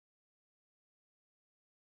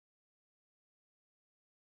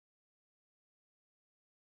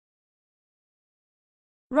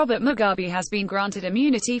Robert Mugabe has been granted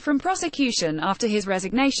immunity from prosecution after his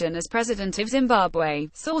resignation as president of Zimbabwe,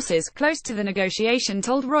 sources close to the negotiation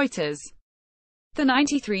told Reuters. The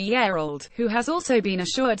 93-year-old, who has also been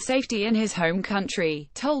assured safety in his home country,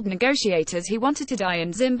 told negotiators he wanted to die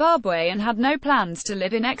in Zimbabwe and had no plans to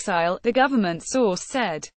live in exile, the government source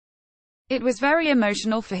said. It was very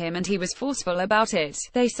emotional for him and he was forceful about it,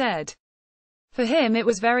 they said. For him it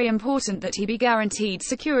was very important that he be guaranteed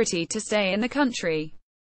security to stay in the country.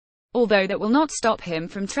 Although that will not stop him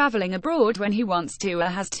from traveling abroad when he wants to or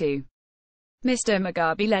has to. Mr.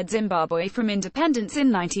 Mugabe led Zimbabwe from independence in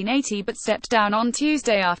 1980 but stepped down on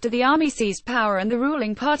Tuesday after the army seized power and the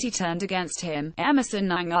ruling party turned against him. Emmerson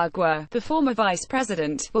Mnangagwa, the former vice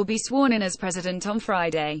president, will be sworn in as president on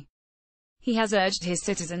Friday. He has urged his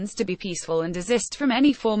citizens to be peaceful and desist from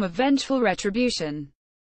any form of vengeful retribution.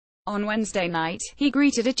 On Wednesday night, he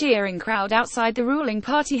greeted a cheering crowd outside the ruling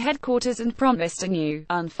party headquarters and promised a new,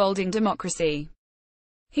 unfolding democracy.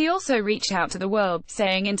 He also reached out to the world,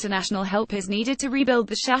 saying international help is needed to rebuild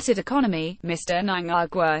the shattered economy. Mr.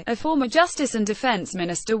 Mnangagwa, a former justice and defense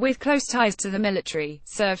minister with close ties to the military,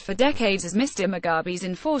 served for decades as Mr. Mugabe's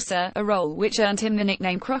enforcer, a role which earned him the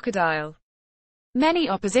nickname Crocodile. Many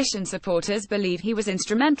opposition supporters believe he was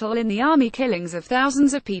instrumental in the army killings of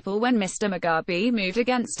thousands of people when Mr. Mugabe moved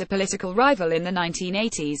against a political rival in the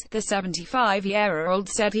 1980s. The 75-year-old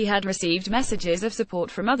said he had received messages of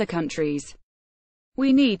support from other countries.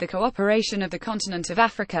 "We need the cooperation of the continent of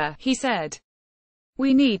Africa," he said.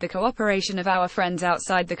 "We need the cooperation of our friends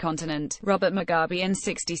outside the continent." Robert Mugabe. In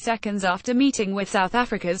 60 seconds after meeting with South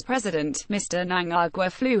Africa's president, Mr.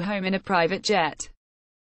 Mnangagwa flew home in a private jet.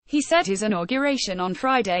 He said his inauguration on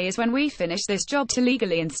Friday is when we finish this job to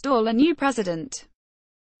legally install a new president.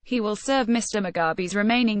 He will serve Mr. Mugabe's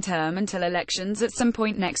remaining term until elections at some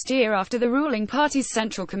point next year after the ruling party's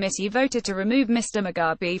Central Committee voted to remove Mr.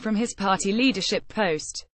 Mugabe from his party leadership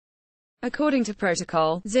post. According to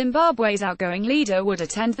protocol, Zimbabwe's outgoing leader would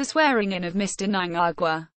attend the swearing-in of Mr.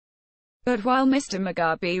 Mnangagwa. But while Mr.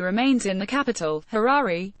 Mugabe remains in the capital,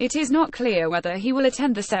 Harare, it is not clear whether he will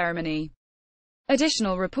attend the ceremony.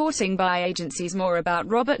 Additional reporting by agencies more about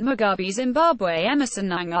Robert Mugabe. Zimbabwe. Emmerson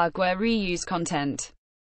Mnangagwa reused content.